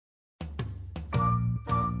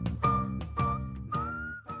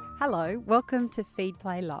Hello, welcome to Feed,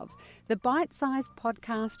 Play, Love, the bite-sized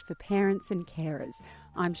podcast for parents and carers.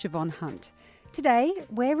 I'm Siobhan Hunt. Today,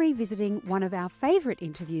 we're revisiting one of our favourite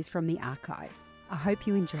interviews from the archive. I hope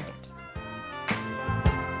you enjoy it.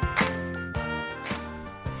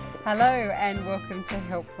 Hello and welcome to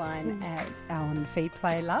Helpline on Feed,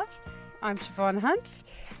 Play, Love. I'm Siobhan Hunt.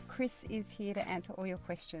 Chris is here to answer all your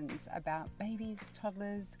questions about babies,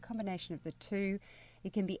 toddlers, combination of the two.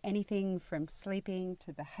 It can be anything from sleeping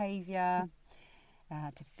to behaviour,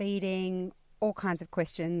 to feeding, all kinds of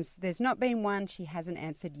questions. There's not been one she hasn't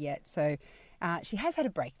answered yet. So she has had a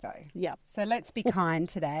break though. Yeah. So let's be kind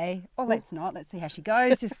today. Or let's not. Let's see how she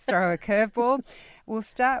goes. Just throw a curveball. We'll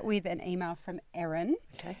start with an email from Erin.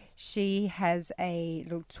 Okay. She has a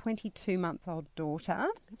little 22-month-old daughter.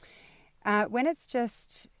 When it's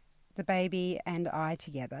just the baby and I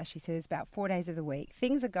together, she says, about 4 days of the week,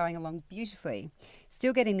 things are going along beautifully.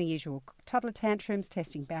 Still getting the usual toddler tantrums,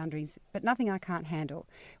 testing boundaries, but nothing I can't handle.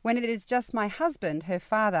 When it is just my husband, her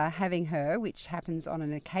father, having her, which happens on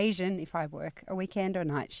an occasion if I work a weekend or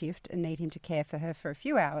night shift and need him to care for her for a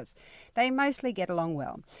few hours, they mostly get along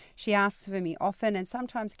well. She asks for me often and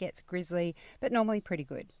sometimes gets grizzly, but normally pretty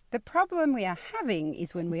good. The problem we are having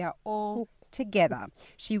is when we are all together.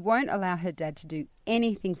 She won't allow her dad to do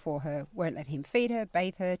anything for her, won't let him feed her,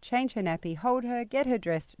 bathe her, change her nappy, hold her, get her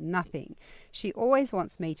dressed, nothing. She always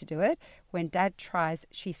wants me to do it. When dad tries,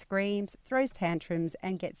 she screams, throws tantrums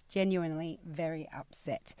and gets genuinely very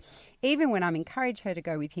upset. Even when I'm encouraged her to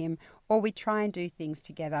go with him or we try and do things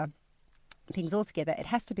all together, it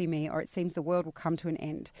has to be me or it seems the world will come to an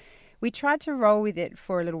end. We tried to roll with it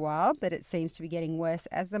for a little while, but it seems to be getting worse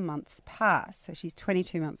as the months pass. So she's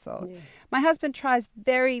 22 months old. Yeah. My husband tries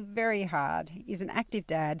very, very hard. He's an active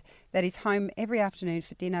dad that is home every afternoon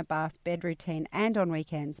for dinner, bath, bed routine and on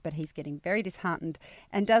weekends, but he's getting very disheartened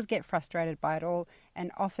and does get frustrated by it all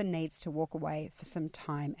and often needs to walk away for some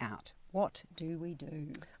time out. What do we do?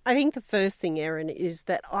 I think the first thing, Erin, is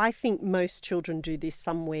that I think most children do this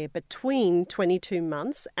somewhere between 22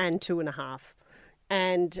 months and 2.5.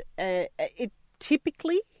 And it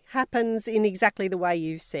typically happens in exactly the way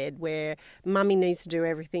you've said, where mummy needs to do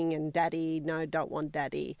everything and daddy, no, don't want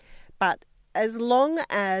daddy. But as long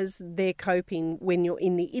as they're coping when you're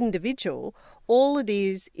in the individual, all it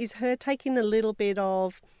is her taking a little bit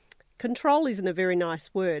of control isn't a very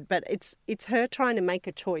nice word, but it's her trying to make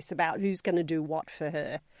a choice about who's going to do what for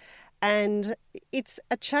her. And it's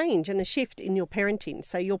a change and a shift in your parenting.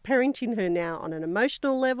 So you're parenting her now on an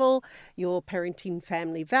emotional level, you're parenting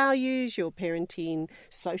family values, you're parenting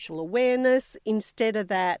social awareness, instead of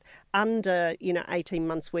that under, 18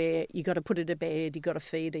 months where you got to put her to bed, you got to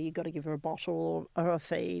feed her, you got to give her a bottle or a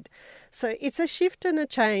feed. So it's a shift and a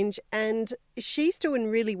change, and she's doing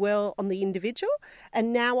really well on the individual.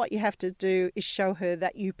 And now what you have to do is show her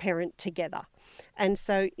that you parent together. And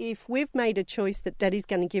so if we've made a choice that daddy's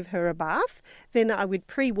going to give her a bath, then I would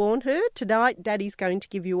pre-warn her, tonight daddy's going to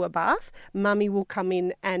give you a bath, mummy will come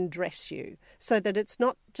in and dress you, so that it's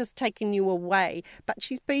not just taking you away, but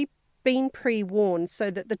she's been pre-warned so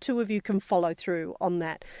that the two of you can follow through on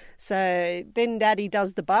that. So then daddy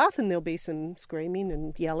does the bath and there'll be some screaming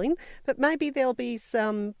and yelling, but maybe there'll be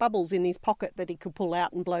some bubbles in his pocket that he could pull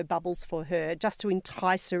out and blow bubbles for her just to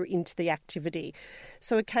entice her into the activity.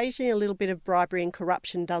 So occasionally a little bit of bribery and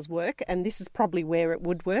corruption does work, and this is probably where it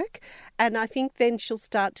would work. And I think then she'll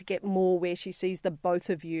start to get more where she sees the both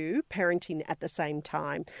of you parenting at the same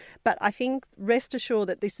time. But I think rest assured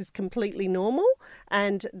that this is completely normal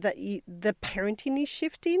and that the parenting is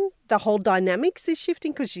shifting, the whole dynamics is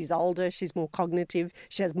shifting because she's older, she's more cognitive,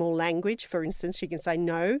 she has more language. For instance, she can say,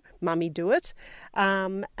 no, mummy, do it.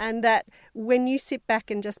 And that when you sit back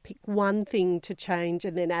and just pick one thing to change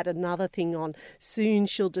and then add another thing on, soon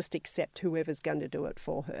she'll just accept whoever's going to do it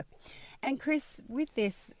for her. And Chris, with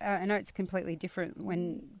this, I know it's completely different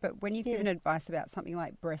but when you've given advice about something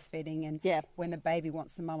like breastfeeding and when the baby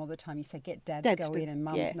wants the mum all the time, you say get dad to go in and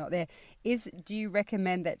mum's not there. Do you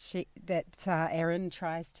recommend that Erin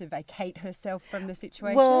tries to vacate herself from the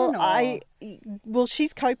situation? Well,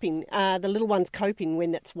 she's coping. The little one's coping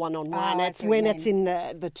when it's one-on-one. It's when it's in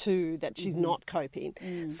the two that she's not coping.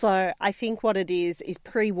 So I think what it is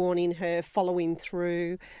pre-warning her, following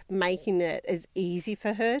through, making it as easy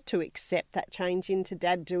for her to accept that change into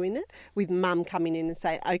dad doing it, with mum coming in and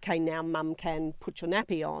saying, okay, now mum can put your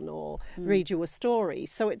nappy on or read you a story.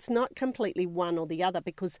 So it's not completely one or the other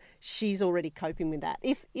because she's already coping with that.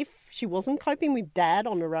 If she wasn't coping with dad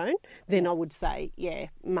on her own, then I would say,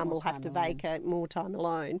 mum will have to vacate more time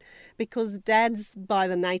alone, because dads, by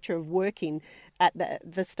the nature of working at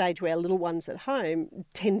the stage where little ones at home,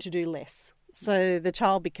 tend to do less. So the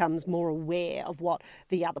child becomes more aware of what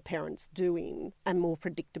the other parent's doing and more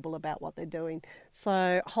predictable about what they're doing.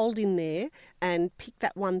 So hold in there and pick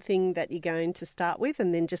that one thing that you're going to start with,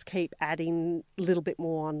 and then just keep adding a little bit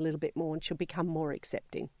more on, a little bit more, and she'll become more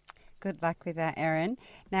accepting. Good luck with that, Erin.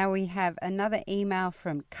 Now we have another email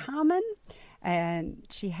from Carmen, and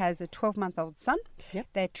she has a 12-month-old son. Yep.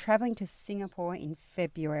 They're travelling to Singapore in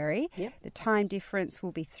February. Yep. The time difference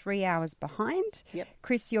will be 3 hours behind. Yep.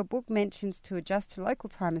 Chris, your book mentions to adjust to local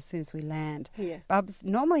time as soon as we land. Yeah. Bubs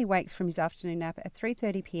normally wakes from his afternoon nap at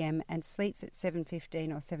 3:30 p.m. and sleeps at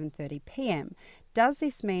 7:15 or 7:30 p.m. Does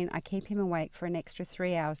this mean I keep him awake for an extra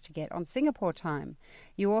 3 hours to get on Singapore time?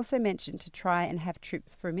 You also mentioned to try and have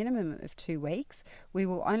trips for a minimum of 2 weeks. We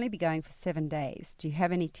will only be going for 7 days. Do you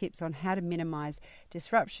have any tips on how to minimise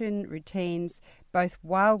disruption, routines, both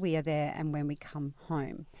while we are there and when we come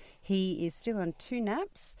home? He is still on 2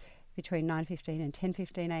 naps between 9:15 and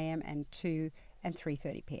 10:15 a.m. and 2 and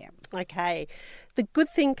 3:30 p.m. Okay. The good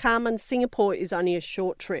thing, Carmen, Singapore is only a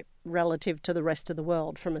short trip relative to the rest of the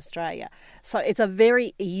world from Australia. So it's a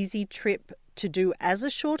very easy trip to do as a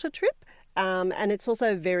shorter trip. And it's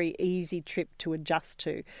also a very easy trip to adjust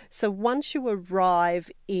to. So once you arrive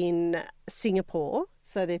in Singapore,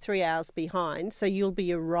 so they're 3 hours behind, so you'll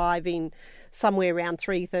be arriving somewhere around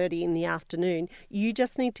 3:30 in the afternoon, you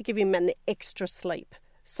just need to give him an extra sleep.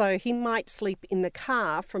 So he might sleep in the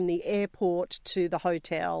car from the airport to the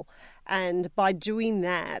hotel, and by doing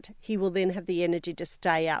that, he will then have the energy to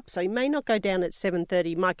stay up. So he may not go down at 7:30,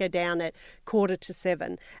 he might go down at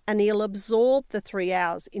 6:45, and he'll absorb the 3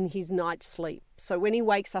 hours in his night's sleep. So when he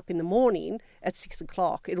wakes up in the morning at 6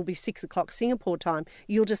 o'clock, it'll be 6 o'clock Singapore time,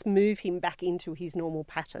 you'll just move him back into his normal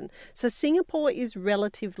pattern. So Singapore is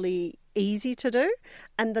relatively easy to do,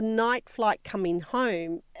 and the night flight coming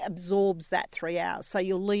home absorbs that 3 hours. So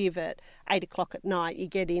you'll leave at 8 o'clock at night, you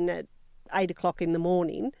get in at 8 o'clock in the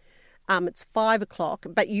morning. It's 5 o'clock,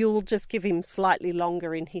 but you'll just give him slightly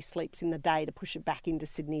longer in his sleeps in the day to push it back into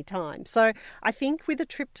Sydney time. So I think with a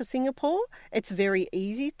trip to Singapore, it's very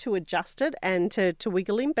easy to adjust it and to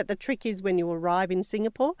wiggle him. But the trick is when you arrive in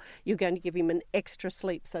Singapore, you're going to give him an extra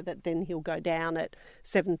sleep so that then he'll go down at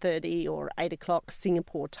 7:30 or 8 o'clock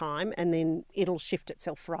Singapore time, and then it'll shift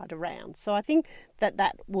itself right around. So I think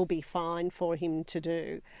that will be fine for him to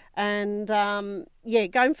do. And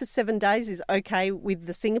going for 7 days is okay with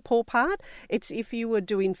the Singapore part. It's if you were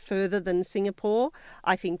doing further than Singapore,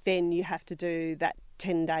 I think then you have to do that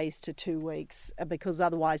 10 days to 2 weeks, because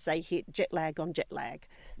otherwise they hit jet lag on jet lag.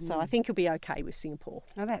 So I think you'll be okay with Singapore.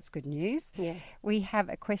 Oh, that's good news. Yeah. We have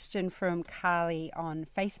a question from Carly on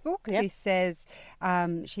Facebook who says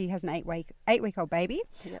she has an 8-week-old baby.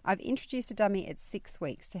 Yep. I've introduced a dummy at 6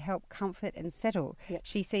 weeks to help comfort and settle. Yep.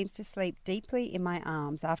 She seems to sleep deeply in my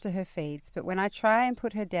arms after her feeds, but when I try and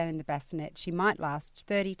put her down in the bassinet, she might last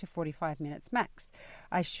 30 to 45 minutes max.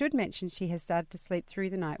 I should mention she has started to sleep through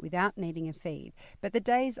the night without needing a feed, but the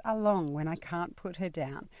days are long when I can't put her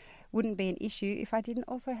down. Wouldn't be an issue if I didn't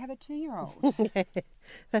also have a 2-year-old. Yeah,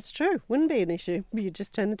 that's true. Wouldn't be an issue. You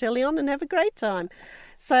just turn the telly on and have a great time.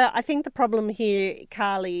 So I think the problem here,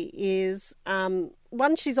 Carly, is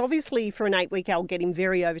one, she's obviously for an 8-week-old getting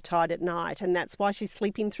very overtired at night, and that's why she's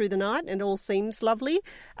sleeping through the night, and it all seems lovely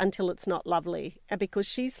until it's not lovely. And because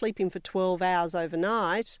she's sleeping for 12 hours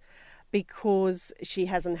overnight, because she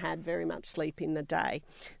hasn't had very much sleep in the day.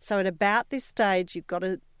 So at about this stage, you've got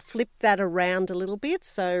to flip that around a little bit.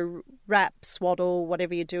 So wrap, swaddle,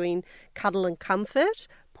 whatever you're doing, cuddle and comfort,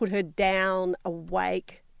 put her down,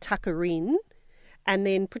 awake, tuck her in, and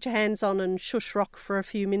then put your hands on and shush rock for a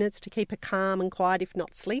few minutes to keep her calm and quiet, if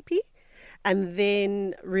not sleepy. And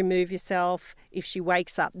then remove yourself. If she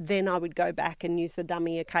wakes up, then I would go back and use the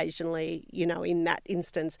dummy occasionally, in that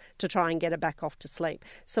instance, to try and get her back off to sleep.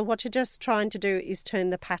 So what you're just trying to do is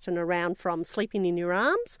turn the pattern around from sleeping in your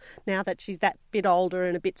arms. Now that she's that bit older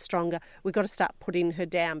and a bit stronger, we've got to start putting her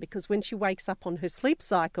down, because when she wakes up on her sleep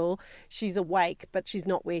cycle, she's awake, but she's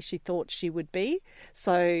not where she thought she would be.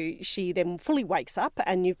 So she then fully wakes up,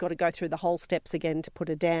 and you've got to go through the whole steps again to put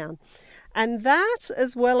her down. And that,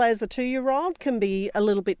 as well as a 2-year-old, can be a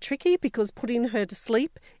little bit tricky, because putting her to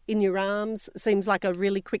sleep in your arms seems like a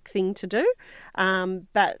really quick thing to do,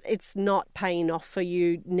 but it's not paying off for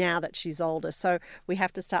you now that she's older. So we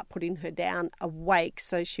have to start putting her down awake,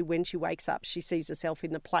 so when she wakes up, she sees herself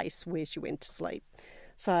in the place where she went to sleep.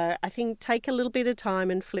 So I think take a little bit of time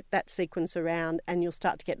and flip that sequence around, and you'll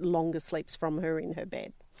start to get longer sleeps from her in her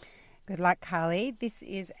bed. Good luck, Carly. This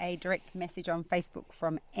is a direct message on Facebook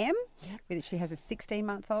from M. She has a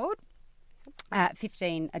 16-month-old,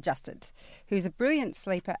 15 adjusted, who's a brilliant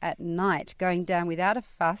sleeper at night, going down without a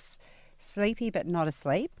fuss, Sleepy but not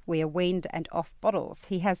asleep. We are weaned and off bottles.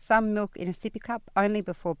 He has some milk in a sippy cup only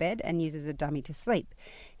before bed and uses a dummy to sleep.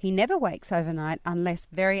 He never wakes overnight unless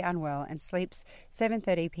very unwell and sleeps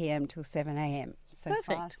 7:30 p.m. till 7 a.m. So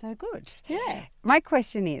far, so good. Yeah. My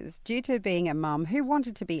question is, due to being a mum who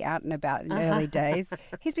wanted to be out and about in early days,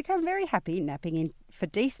 he's become very happy napping in for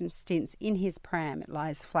decent stints in his pram. It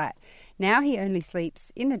lies flat. Now he only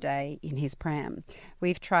sleeps in the day in his pram.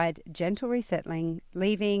 We've tried gentle resettling,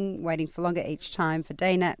 leaving, waiting for longer each time for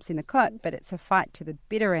day naps in the cot, but it's a fight to the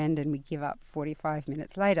bitter end and we give up 45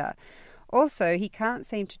 minutes later. Also, he can't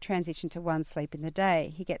seem to transition to one sleep in the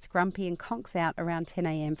day. He gets grumpy and conks out around 10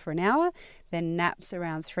 a.m. for an hour, then naps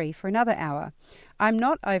around 3 for another hour. I'm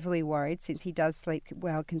not overly worried since he does sleep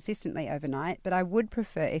well consistently overnight, but I would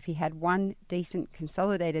prefer if he had one decent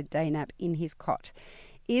consolidated day nap in his cot.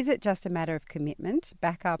 Is it just a matter of commitment,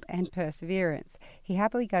 backup and perseverance? He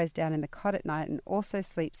happily goes down in the cot at night and also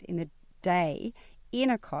sleeps in the day in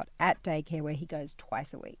a cot at daycare where he goes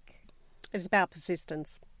twice a week. It's about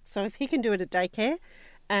persistence. So if he can do it at daycare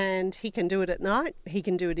and he can do it at night, he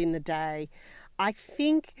can do it in the day. I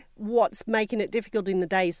think what's making it difficult in the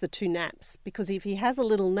day is the 2 naps, because if he has a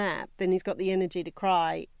little nap, then he's got the energy to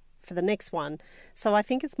cry for the next one. So I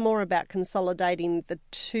think it's more about consolidating the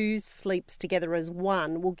 2 sleeps together as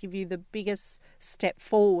one will give you the biggest step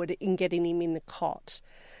forward in getting him in the cot.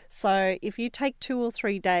 So if you take 2 or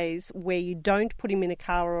 3 days where you don't put him in a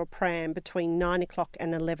car or a pram between 9 o'clock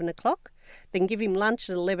and 11 o'clock, then give him lunch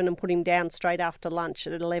at 11 and put him down straight after lunch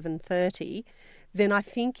at 11:30, then I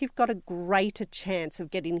think you've got a greater chance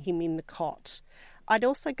of getting him in the cot. I'd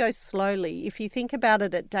also go slowly. If you think about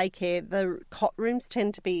it at daycare, the cot rooms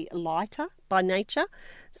tend to be lighter by nature.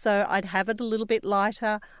 So I'd have it a little bit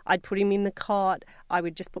lighter. I'd put him in the cot. I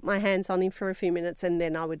would just put my hands on him for a few minutes and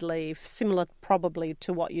then I would leave, similar probably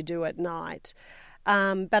to what you do at night.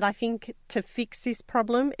 But I think to fix this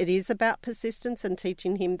problem, it is about persistence and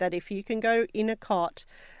teaching him that if you can go in a cot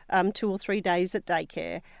 2 or 3 days at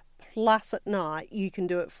daycare, plus at night, you can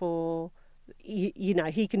do it for... You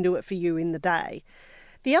know, he can do it for you in the day.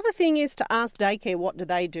 The other thing is to ask daycare what do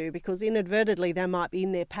they do, because inadvertently they might be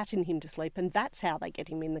in there patting him to sleep and that's how they get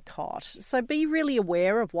him in the cot. So be really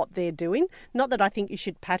aware of what they're doing. Not that I think you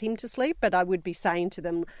should pat him to sleep, but I would be saying to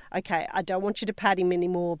them, okay, I don't want you to pat him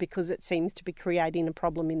anymore because it seems to be creating a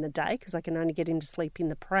problem in the day because I can only get him to sleep in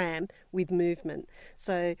the pram with movement.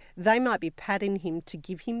 So they might be patting him to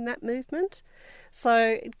give him that movement.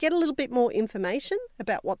 So get a little bit more information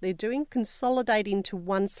about what they're doing, consolidate into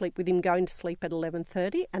one sleep with him going to sleep at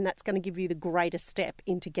 11:30. And that's going to give you the greatest step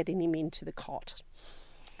into getting him into the cot.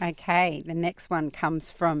 Okay, the next one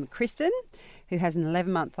comes from Kristen, who has an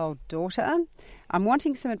 11-month-old daughter. I'm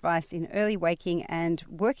wanting some advice in early waking and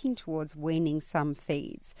working towards weaning some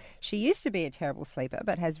feeds. She used to be a terrible sleeper,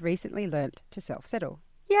 but has recently learnt to self-settle.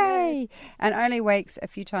 Yay! And only wakes a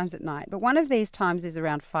few times at night. But one of these times is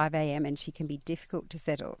around 5 a.m. and she can be difficult to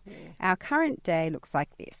settle. Yeah. Our current day looks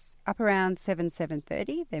like this. Up around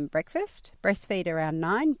 7:30, then breakfast. Breastfeed around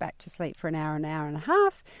 9, back to sleep for an hour and a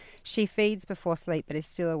half. She feeds before sleep but is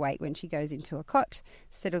still awake when she goes into a cot.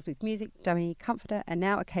 Settles with music, dummy, comforter, and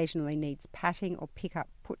now occasionally needs patting or pick up,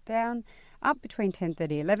 put down. Up between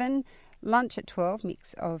 10:30 and 11. Lunch at 12,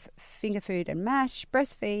 mix of finger food and mash.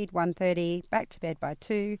 Breastfeed 1:30, back to bed by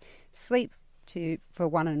 2. Sleep for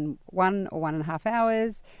 1 or 1.5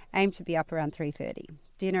 hours. Aim to be up around 3:30.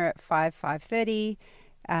 Dinner at 5:30.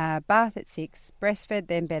 Bath at 6. Breastfed,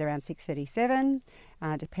 then bed around 6:37,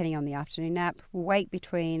 depending on the afternoon nap. Wake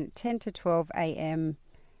between 10 to 12 a.m.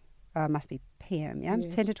 Must be p.m., yeah?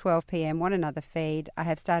 10 to 12 p.m, want another feed. I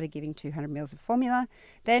have started giving 200 mils of formula.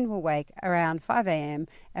 Then we'll wake around 5 a.m.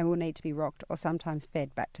 and will need to be rocked or sometimes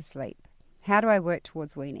fed back to sleep. How do I work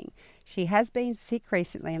towards weaning? She has been sick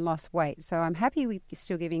recently and lost weight, so I'm happy with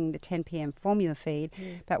still giving the 10 p.m. formula feed,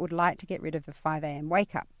 but would like to get rid of the 5 a.m.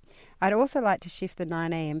 wake up. I'd also like to shift the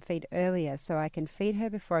 9 a.m. feed earlier so I can feed her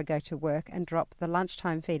before I go to work and drop the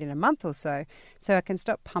lunchtime feed in a month or so I can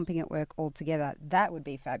stop pumping at work altogether. That would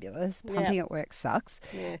be fabulous. Pumping at work sucks,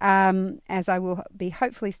 as I will be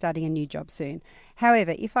hopefully starting a new job soon.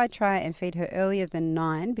 However, if I try and feed her earlier than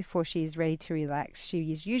 9 before she is ready to relax,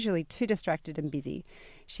 she is usually too distracted and busy.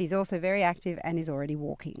 She's also very active and is already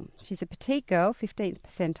walking. She's a petite girl, 15th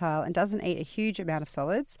percentile, and doesn't eat a huge amount of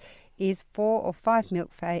solids, is 4 or 5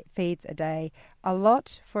 milk feeds a day, a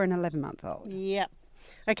lot for an 11-month-old. Yep.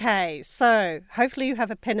 Okay, so hopefully you have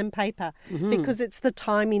a pen and paper because it's the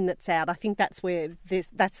timing that's out. I think that's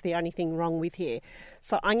the only thing wrong with here.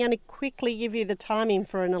 So I'm going to quickly give you the timing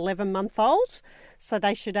for an 11-month-old. So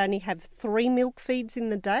they should only have 3 milk feeds in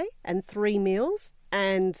the day and 3 meals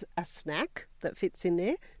and a snack that fits in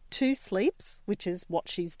there. 2 sleeps, which is what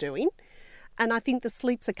she's doing. And I think the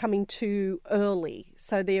sleeps are coming too early.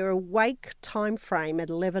 So their awake time frame at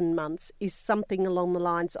 11 months is something along the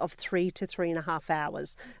lines of 3 to 3.5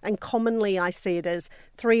 hours. And commonly I see it as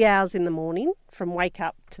 3 hours in the morning from wake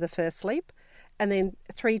up to the first sleep, and then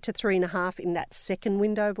 3 to 3.5 in that second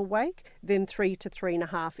window of awake, then 3 to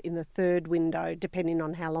 3.5 in the third window, depending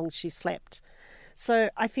on how long she slept. So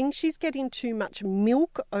I think she's getting too much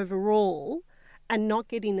milk overall and not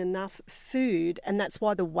getting enough food, and that's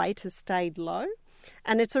why the weight has stayed low.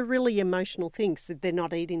 And it's a really emotional thing, so they're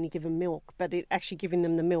not eating, you give them milk, but actually giving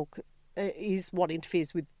them the milk is what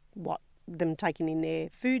interferes with what them taking in their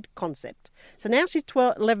food concept. So now she's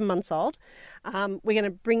 11 months old. We're going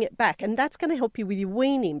to bring it back, and that's going to help you with your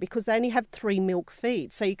weaning because they only have 3 milk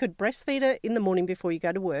feeds. So you could breastfeed her in the morning before you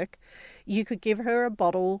go to work. You could give her a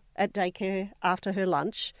bottle at daycare after her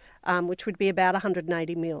lunch, which would be about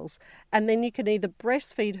 180 mils. And then you can either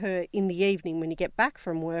breastfeed her in the evening when you get back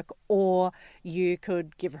from work, or you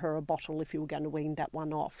could give her a bottle if you were going to wean that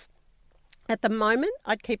one off. At the moment,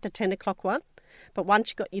 I'd keep the 10 o'clock one. But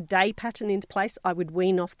once you got your day pattern into place, I would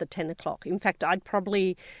wean off the 10 o'clock. In fact, I'd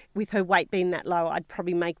probably, with her weight being that low, I'd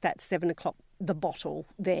probably make that 7 o'clock the bottle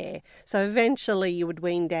there. So eventually you would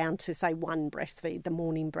wean down to, say, 1 breastfeed, the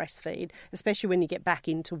morning breastfeed, especially when you get back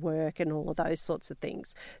into work and all of those sorts of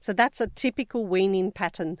things. So that's a typical weaning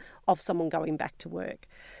pattern of someone going back to work.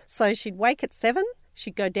 So she'd wake at 7,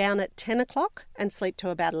 she'd go down at 10 o'clock and sleep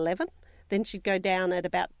to about 11. Then she'd go down at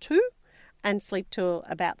about 2 and sleep till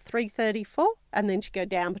about 3:34, and then she'd go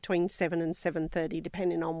down between 7 and 7:30,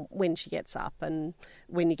 depending on when she gets up and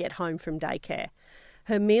when you get home from daycare.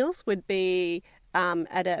 Her meals would be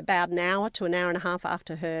at about an hour to an hour and a half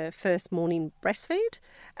after her first morning breastfeed,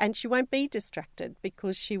 and she won't be distracted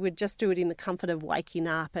because she would just do it in the comfort of waking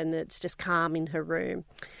up, and it's just calm in her room.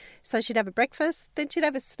 So she'd have a breakfast, then she'd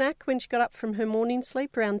have a snack when she got up from her morning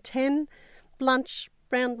sleep around 10, lunch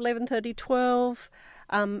around 11:30, 12,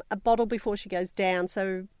 a bottle before she goes down,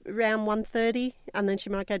 so around 1:30, and then she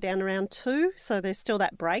might go down around 2, so there's still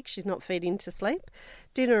that break. She's not feeding to sleep.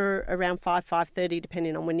 Dinner around 5:30,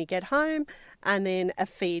 depending on when you get home, and then a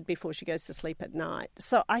feed before she goes to sleep at night.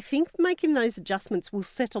 So I think making those adjustments will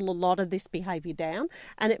settle a lot of this behaviour down,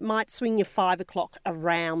 and it might swing your 5 o'clock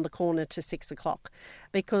around the corner to 6 o'clock,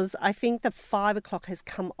 because I think the 5 o'clock has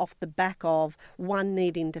come off the back of one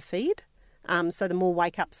needing to feed. So the more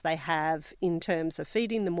wake-ups they have in terms of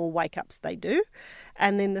feeding, the more wake-ups they do.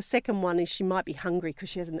 And then the second one is she might be hungry because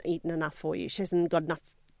she hasn't eaten enough for you. She hasn't got enough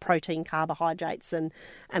protein, carbohydrates and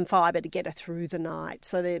fibre to get her through the night.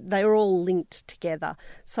 So they're all linked together.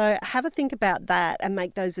 So have a think about that and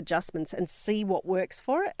make those adjustments and see what works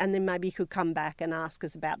for it. And then maybe you could come back and ask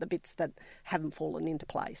us about the bits that haven't fallen into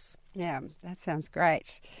place. Yeah, that sounds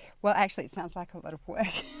great. Well, actually, it sounds like a lot of work.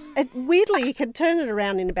 Weirdly, you can turn it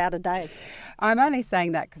around in about a day. I'm only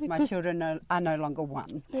saying that because my children are no longer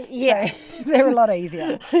 1. Yeah. So they're a lot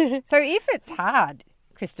easier. So if it's hard,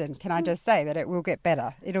 Kristen, can I just say that it will get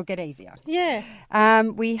better? It'll get easier. Yeah.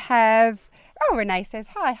 We have... Oh, Renee says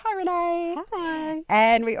hi. Hi, Renee. Hi.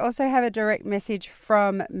 And we also have a direct message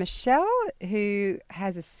from Michelle, who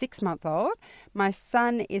has a 6-month-old. My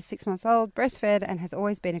son is 6 months old, breastfed, and has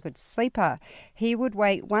always been a good sleeper. He would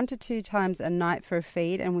wait 1 to 2 times a night for a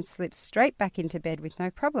feed and would slip straight back into bed with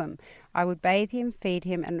no problem. I would bathe him, feed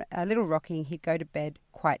him, and a little rocking, he'd go to bed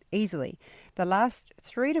quite easily. The last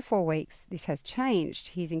 3 to 4 weeks, this has changed.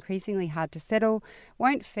 He's increasingly hard to settle,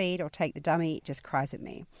 won't feed or take the dummy, just cries at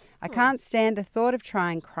me. I can't stand the thought of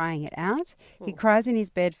crying it out. He cries in his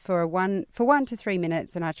bed for 1 to 3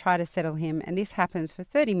 minutes, and I try to settle him, and this happens for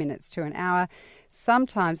 30 minutes to an hour,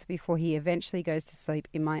 sometimes before he eventually goes to sleep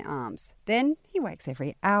in my arms. Then he wakes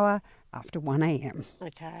every hour after 1 a.m.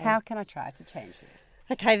 Okay. How can I try to change this?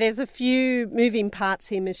 Okay, there's a few moving parts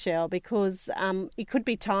here, Michelle, because it could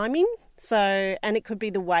be timing. And it could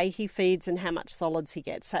be the way he feeds and how much solids he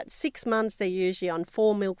gets. So at 6 months, they're usually on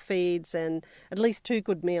 4 milk feeds and at least 2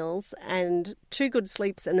 good meals and 2 good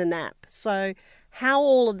sleeps and a nap. So how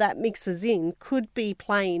all of that mixes in could be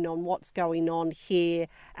playing on what's going on here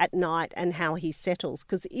at night and how he settles.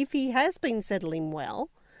 Because if he has been settling well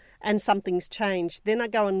and something's changed, then I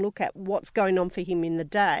go and look at what's going on for him in the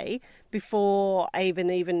day before I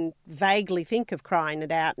even vaguely think of crying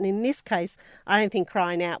it out. And in this case, I don't think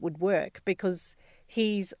crying out would work because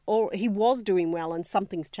he was doing well and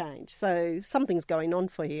something's changed. So something's going on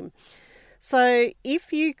for him. So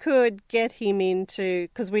if you could get him into,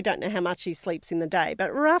 because we don't know how much he sleeps in the day,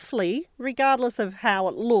 but roughly, regardless of how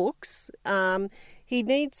it looks, he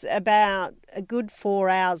needs about a good 4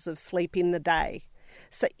 hours of sleep in the day.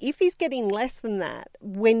 So if he's getting less than that,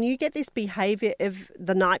 when you get this behaviour of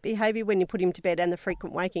the night behaviour when you put him to bed and the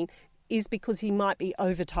frequent waking, is because he might be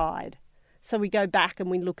overtired. So we go back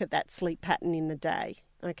and we look at that sleep pattern in the day,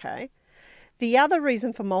 okay? The other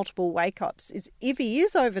reason for multiple wake-ups is if he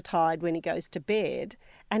is overtired when he goes to bed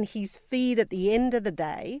and he's feed at the end of the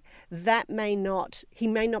day, he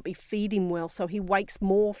may not be feeding well, so he wakes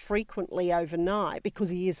more frequently overnight because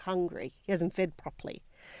he is hungry. He hasn't fed properly.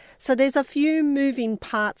 So there's a few moving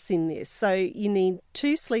parts in this. So you need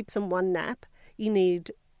 2 sleeps and 1 nap. You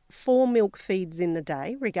need 4 milk feeds in the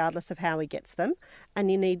day, regardless of how he gets them.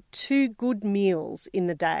 And you need 2 good meals in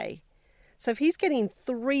the day. So if he's getting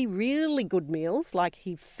 3 really good meals, like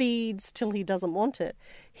he feeds till he doesn't want it,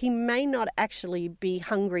 he may not actually be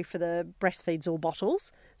hungry for the breastfeeds or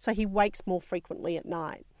bottles, so he wakes more frequently at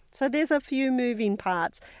night. So there's a few moving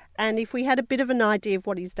parts, and if we had a bit of an idea of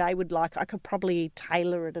what his day would like, I could probably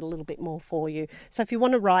tailor it a little bit more for you. So if you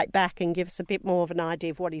want to write back and give us a bit more of an idea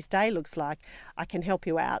of what his day looks like, I can help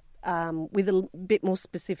you out with a bit more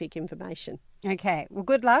specific information. Okay, well,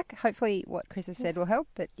 good luck. Hopefully what Chris has said will help,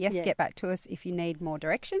 but yes, Get back to us if you need more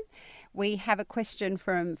direction. We have a question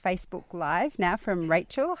from Facebook Live now from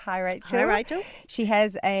Rachel. Hi, Rachel. Hi, Rachel. She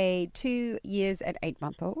has a 2 years and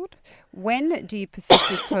 8-month-old. When do you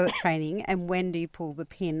persist with toilet training and when do you pull the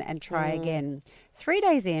pin and try again? 3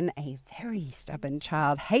 days in, a very stubborn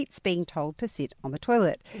child hates being told to sit on the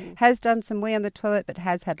toilet, has done some wee on the toilet but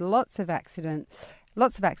has had lots of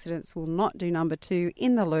accidents, will not do number 2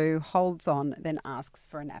 in the loo, holds on, then asks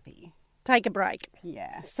for a nappy. Take a break.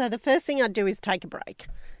 Yeah. So the first thing I'd do is take a break.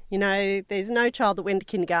 You know, there's no child that went to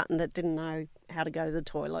kindergarten that didn't know how to go to the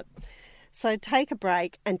toilet. So take a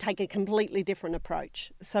break and take a completely different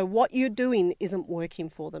approach. So what you're doing isn't working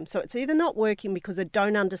for them. So it's either not working because they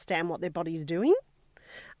don't understand what their body's doing,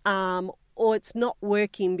 or it's not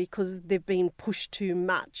working because they've been pushed too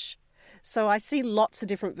much. So I see lots of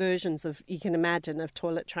different versions of, you can imagine, of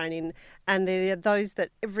toilet training. And there are those that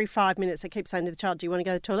every 5 minutes they keep saying to the child, do you want to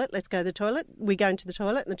go to the toilet? Let's go to the toilet. We go into the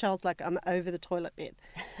toilet and the child's like, I'm over the toilet bit.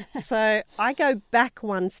 So I go back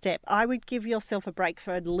one step. I would give yourself a break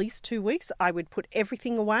for at least 2 weeks. I would put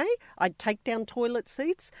everything away. I'd take down toilet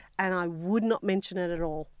seats and I would not mention it at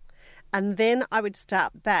all. And then I would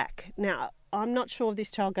start back. Now, I'm not sure if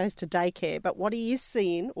this child goes to daycare, but what he is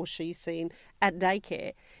seeing, or she's seeing at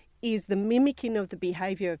daycare, is the mimicking of the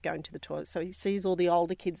behaviour of going to the toilet. So he sees all the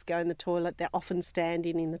older kids go in the toilet. They're often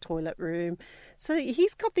standing in the toilet room. So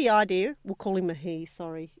he's got the idea. We'll call him a he,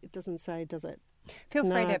 sorry. It doesn't say, does it? Feel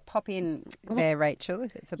free to pop in there, Rachel,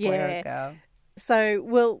 if it's a boy or a girl. So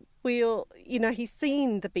we'll he's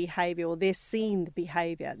seeing the behaviour, or they're seeing the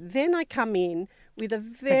behaviour. Then I come in with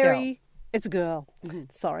it's a girl. Mm-hmm.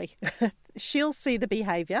 Sorry. She'll see the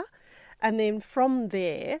behaviour. And then from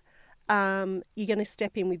there, you're going to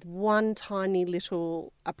step in with one tiny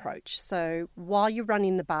little approach. So while you're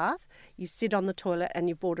running the bath, you sit on the toilet and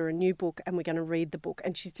you've bought her a new book and we're going to read the book.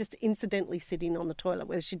 And she's just incidentally sitting on the toilet,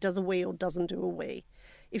 whether she does a wee or doesn't do a wee.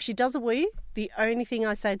 If she does a wee, the only thing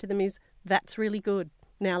I say to them is, that's really good.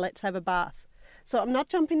 Now let's have a bath. So I'm not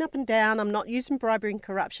jumping up and down. I'm not using bribery and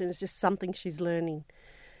corruption. It's just something she's learning.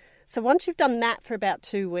 So once you've done that for about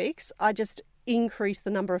 2 weeks, I just increase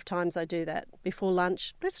the number of times I do that. Before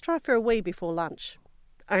lunch, let's try for a wee before lunch,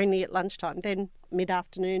 only at lunchtime, then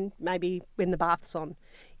mid-afternoon, maybe when the bath's on.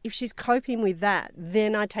 If she's coping with that,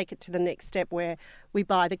 then I take it to the next step where we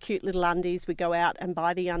buy the cute little undies. We go out and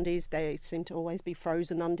buy the undies. They seem to always be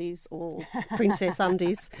frozen undies or princess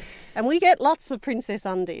undies. And we get lots of princess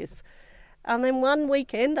undies. And then one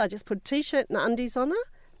weekend I just put a T-shirt and undies on her.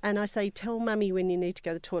 And I say, tell Mummy when you need to go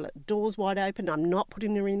to the toilet. Door's wide open. I'm not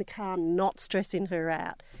putting her in the car. I'm not stressing her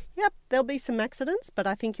out. Yep, there'll be some accidents, but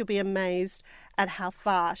I think you'll be amazed at how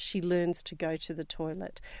fast she learns to go to the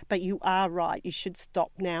toilet. But you are right. You should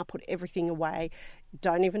stop now, put everything away.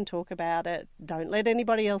 Don't even talk about it. Don't let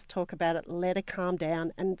anybody else talk about it. Let her calm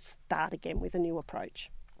down and start again with a new approach.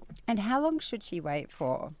 And how long should she wait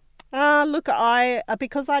for? Look,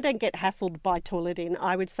 because I don't get hassled by toileting,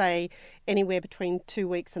 I would say anywhere between 2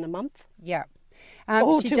 weeks and a month. Yeah.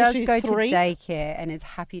 Or she till does she's go 3. to daycare and is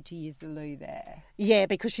happy to use the loo there. Yeah,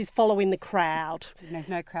 because she's following the crowd. And there's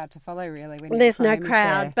no crowd to follow, really. There's no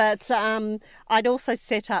crowd, but I'd also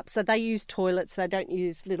set up, so they use toilets, they don't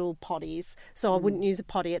use little potties. So I wouldn't use a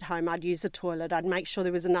potty at home, I'd use a toilet. I'd make sure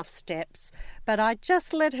there was enough steps. But I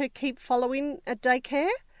just let her keep following at daycare.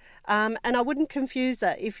 And I wouldn't confuse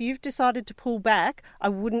her. If you've decided to pull back, I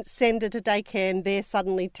wouldn't send her to daycare and they're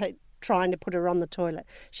suddenly trying to put her on the toilet.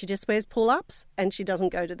 She just wears pull-ups and she doesn't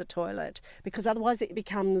go to the toilet, because otherwise it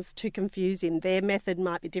becomes too confusing. Their method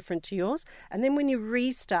might be different to yours. And then when you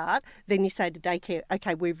restart, then you say to daycare,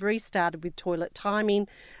 okay, we've restarted with toilet timing,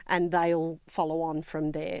 and they'll follow on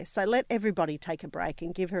from there. So let everybody take a break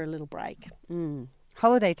and give her a little break.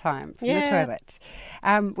 Holiday time from the toilet.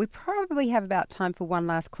 We probably have about time for one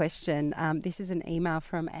last question. This is an email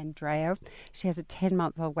from Andrea. She has a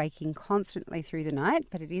 10-month-old waking constantly through the night,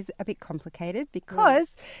 but it is a bit complicated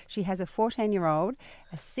because she has a 14-year-old,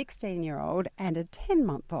 a 16-year-old and a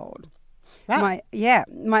 10-month-old. Wow.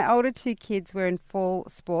 My older two kids were in fall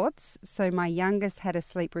sports, so my youngest had a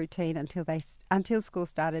sleep routine until school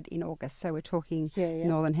started in August. So we're talking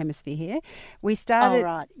Northern Hemisphere here. We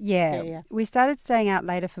started, we started staying out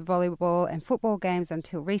later for volleyball and football games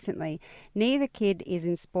until recently. Neither kid is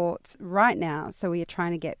in sports right now, so we are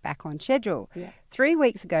trying to get back on schedule. 3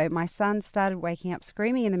 weeks ago, my son started waking up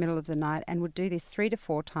screaming in the middle of the night and would do this 3 to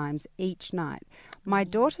 4 times each night. My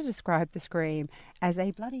daughter described the scream as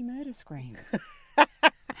a bloody murder scream.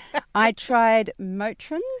 I tried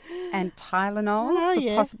Motrin and Tylenol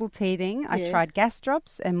for possible teething. I tried gas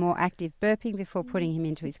drops and more active burping before putting him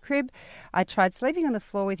into his crib. I tried sleeping on the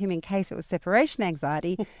floor with him in case it was separation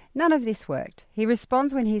anxiety. None of this worked. He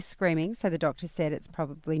responds when he's screaming, so the doctor said it's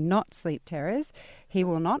probably not sleep terrors. He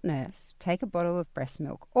will not nurse, take a bottle of breast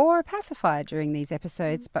milk or a pacifier during these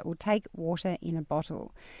episodes, but will take water in a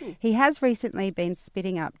bottle. He has recently been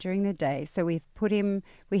spitting up during the day, so we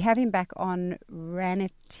have him back on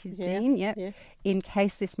ranitidine, in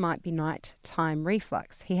case this might be nighttime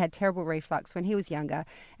reflux. He had terrible reflux when he was younger,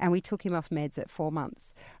 and we took him off meds at 4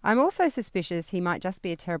 months. I'm also suspicious he might just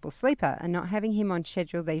be a terrible sleeper, and not having him on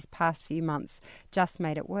schedule these past few months just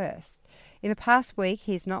made it worse. In the past week,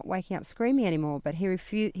 he's not waking up screaming anymore, but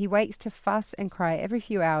he wakes to fuss and cry every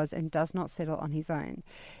few hours and does not settle on his own.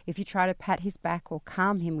 If you try to pat his back or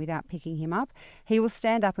calm him without picking him up, he will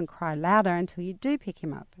stand up and cry louder until you do pick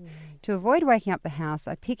him up. To avoid waking up the house,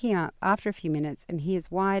 I pick him up after a few minutes and he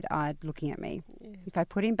is wide-eyed looking at me. If I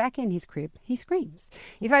put him back in his crib, he screams.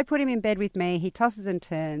 If I put him in bed with me, he tosses and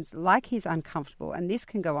turns like he's uncomfortable, and this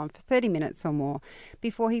can go on for 30 minutes or more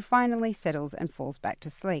before he finally settles and falls back to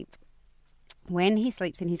sleep. When he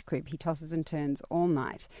sleeps in his crib, he tosses and turns all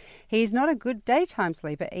night. He is not a good daytime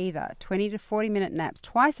sleeper either. 20 to 40-minute naps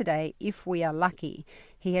twice a day if we are lucky.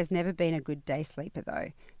 He has never been a good day sleeper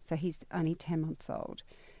though, so he's only 10 months old.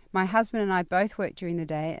 My husband and I both work during the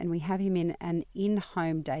day, and we have him in an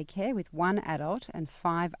in-home daycare with 1 adult and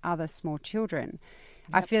 5 other small children.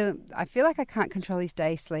 I feel like I can't control his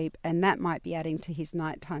day sleep, and that might be adding to his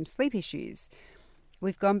nighttime sleep issues.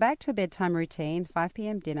 We've gone back to a bedtime routine, 5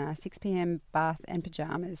 p.m. dinner, 6 p.m. bath and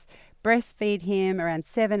pyjamas, breastfeed him around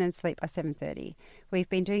 7 and sleep by 7:30. We've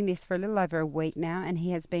been doing this for a little over a week now, and he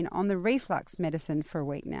has been on the reflux medicine for a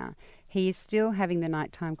week now. He is still having the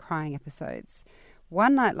nighttime crying episodes.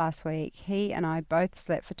 One night last week, he and I both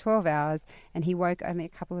slept for 12 hours, and he woke only a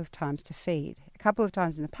couple of times to feed. A couple of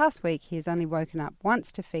times in the past week, he has only woken up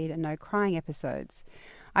once to feed and no crying episodes.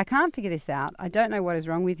 I can't figure this out. I don't know what is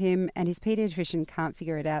wrong with him, and his paediatrician can't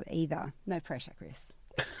figure it out either. No pressure, Chris.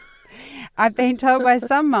 I've been told by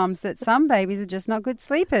some mums that some babies are just not good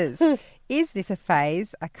sleepers. Is this a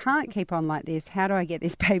phase? I can't keep on like this. How do I get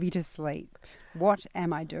this baby to sleep? What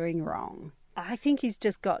am I doing wrong? I think he's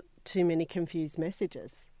just got too many confused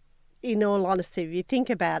messages. In all honesty, if you think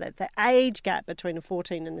about it, the age gap between a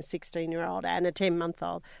 14 and a 16-year-old and a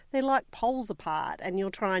 10-month-old, they're like poles apart, and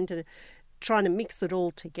you're trying to mix it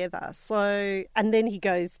all together. So, and then he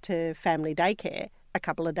goes to family daycare a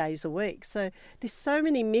couple of days a week. So there's so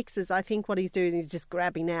many mixes. I think what he's doing is just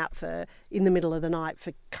grabbing out in the middle of the night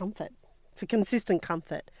for comfort, for consistent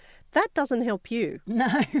comfort. That doesn't help you. No.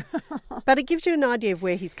 But it gives you an idea of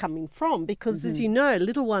where he's coming from, because as you know,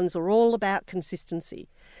 little ones are all about consistency.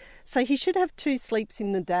 So he should have 2 sleeps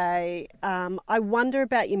in the day. I wonder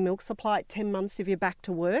about your milk supply at 10 months if you're back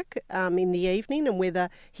to work in the evening, and whether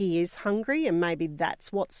he is hungry, and maybe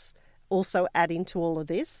that's what's also adding to all of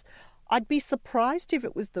this. I'd be surprised if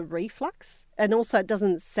it was the reflux, and also it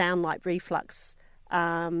doesn't sound like reflux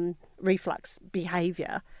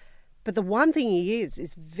behaviour. But the one thing he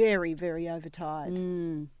is very, very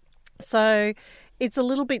overtired. So it's a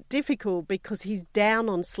little bit difficult because he's down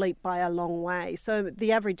on sleep by a long way. So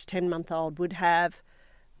the average 10-month-old would have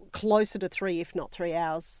closer to 3, if not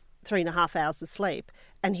 3.5 hours of sleep,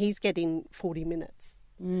 and he's getting 40 minutes.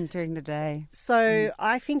 During the day. So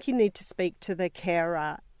I think you need to speak to the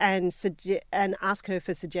carer and ask her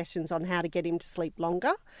for suggestions on how to get him to sleep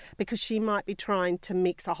longer, because she might be trying to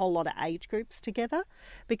mix a whole lot of age groups together.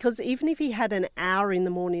 Because even if he had an hour in the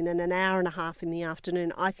morning and an hour and a half in the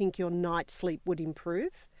afternoon, I think your night sleep would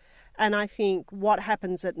improve. And I think what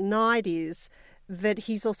happens at night is that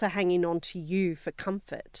he's also hanging on to you for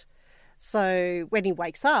comfort. So when he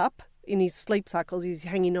wakes up in his sleep cycles, he's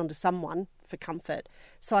hanging on to someone for comfort.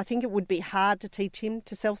 So I think it would be hard to teach him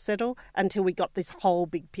to self-settle until we got this whole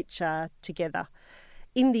big picture together.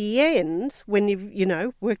 In the end, when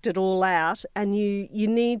you've worked it all out, and you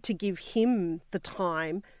need to give him the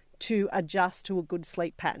time to adjust to a good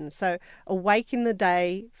sleep pattern. So awake in the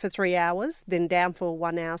day for 3 hours, then down for a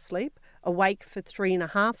 1 hour sleep, awake for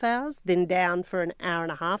 3.5 hours, then down for an hour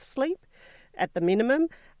and a half sleep at the minimum,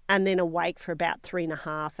 and then awake for about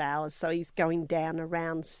 3.5 hours. So he's going down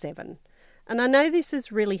around 7. And I know this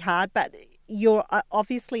is really hard, but you're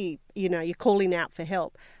obviously, you're calling out for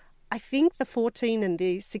help. I think the 14 and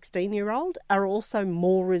the 16-year-old are also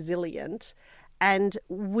more resilient, and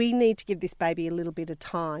we need to give this baby a little bit of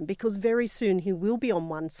time, because very soon he will be on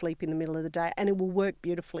one sleep in the middle of the day, and it will work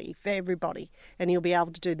beautifully for everybody, and he'll be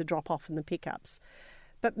able to do the drop-off and the pickups.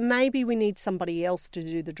 But maybe we need somebody else to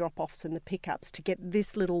do the drop-offs and the pickups to get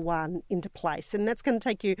this little one into place. And that's going to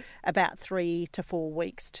take you about 3 to 4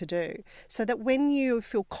 weeks to do. So that when you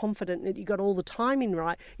feel confident that you got all the timing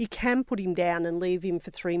right, you can put him down and leave him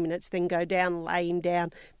for 3 minutes, then go down, lay him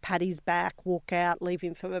down, pat his back, walk out, leave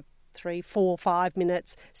him for 3, 4, 5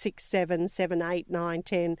 minutes, 6, 7, 7, 8, 9,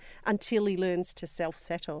 10, until he learns to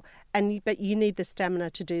self-settle. But you need the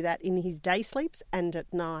stamina to do that in his day sleeps and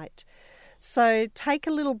at night. So take a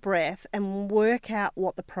little breath and work out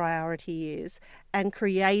what the priority is, and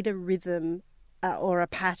create a rhythm or a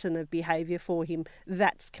pattern of behaviour for him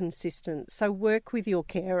that's consistent. So work with your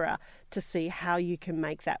carer to see how you can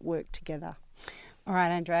make that work together. All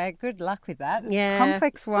right, Andrea, good luck with that. It's a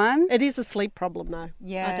complex one. It is a sleep problem, though.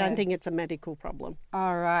 Yeah. I don't think it's a medical problem.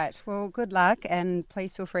 All right. Well, good luck, and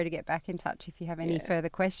please feel free to get back in touch if you have any further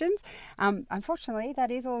questions. Unfortunately,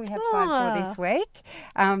 that is all we have time for this week.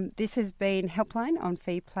 This has been Helpline on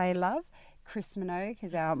Feed, Play, Love. Chris Minogue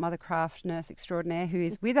is our Mothercraft nurse extraordinaire who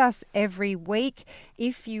is with us every week.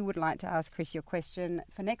 If you would like to ask Chris your question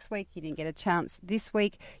for next week, you didn't get a chance this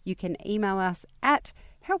week, you can email us at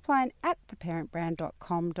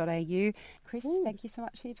helpline@theparentbrand.com.au. Chris, thank you so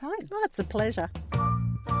much for your time. Oh, it's a pleasure.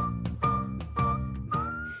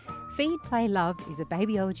 Feed, Play, Love is a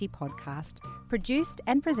babyology podcast produced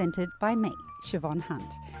and presented by me, Siobhan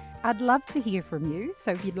Hunt. I'd love to hear from you,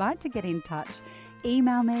 so if you'd like to get in touch,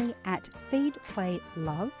 email me at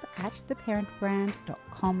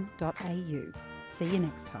feedplaylove@theparentbrand.com.au. See you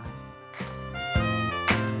next time.